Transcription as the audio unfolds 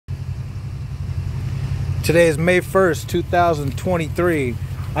Today is May 1st, 2023.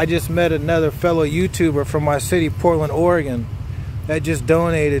 I just met another fellow YouTuber from my city, Portland, Oregon, that just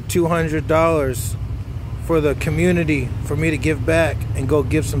donated $200 for the community for me to give back and go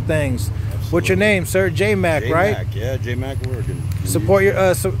give some things. Absolutely. What's your name, sir? J-Mac, right? Yeah, J-Mac Oregon. Support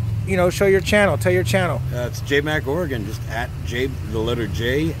your, show your channel. Tell your channel. It's J-Mac Oregon, just at the letter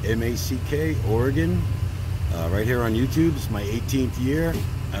J, M-A-C-K, Oregon. Right here on YouTube. It's my 18th year.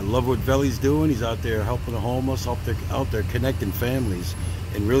 I love what Velly's doing. He's out there helping the homeless, out there connecting families,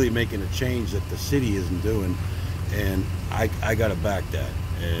 and really making a change that the city isn't doing. And I gotta back that.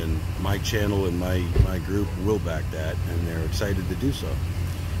 And my channel and my group will back that, and they're excited to do so.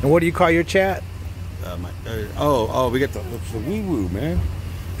 And what do you call your chat? We got the wee woo, man.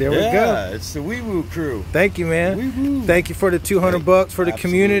 There we go. Yeah, it's the wee woo crew. Thank you, man. Wee-woo. Thank you for the $200 for the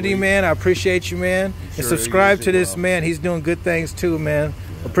community, Absolutely. man. I appreciate you, man. Sure, and subscribe you to this well. man. He's doing good things too, man.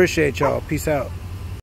 Yeah. Appreciate y'all. Peace out.